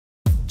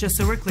Just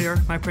so we're clear,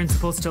 my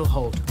principles still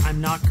hold. I'm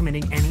not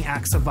committing any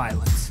acts of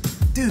violence.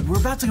 Dude, we're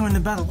about to go into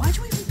battle. Why'd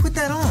you even put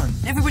that on?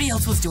 Everybody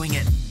else was doing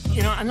it.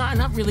 You know, I'm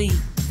not really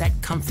that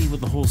comfy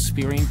with the whole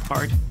spearing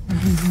part.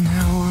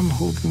 Now I'm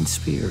holding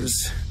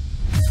spears.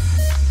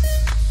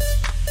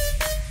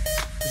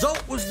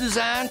 Zolt was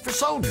designed for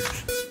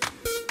soldiers.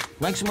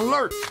 Makes them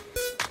alert,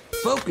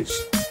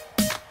 focused,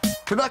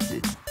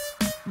 productive.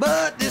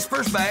 But this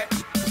first batch...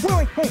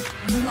 Wait.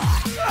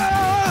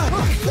 Oh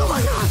my God!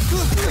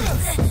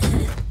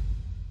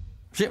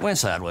 Shit went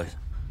sideways.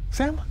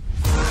 Sam?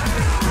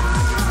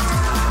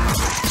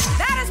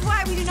 That is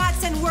why we do not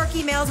send work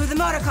emails with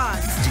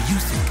emoticons. Do you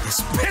think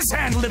this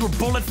pissant little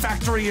bullet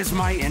factory is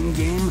my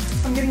endgame?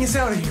 I'm getting us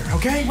out of here,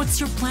 okay? What's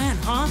your plan,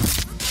 huh?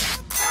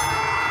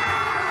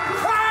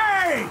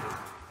 Hey!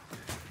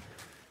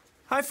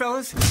 Hi,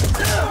 fellas.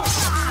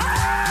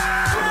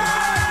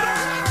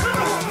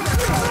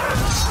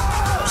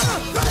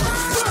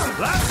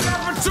 Last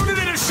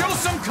opportunity to show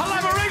some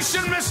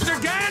collaboration, Mr.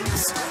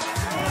 Gantz!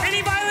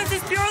 Any violence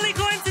is purely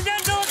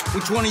coincidental.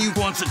 Which one of you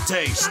wants a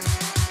taste?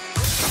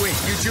 Wait,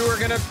 you two are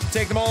gonna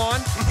take them all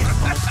on?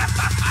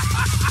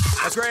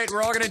 That's great,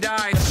 we're all gonna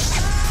die.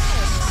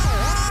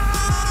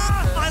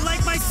 I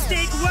like my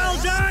steak well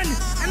done,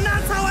 and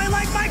that's how I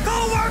like my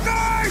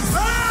coworkers!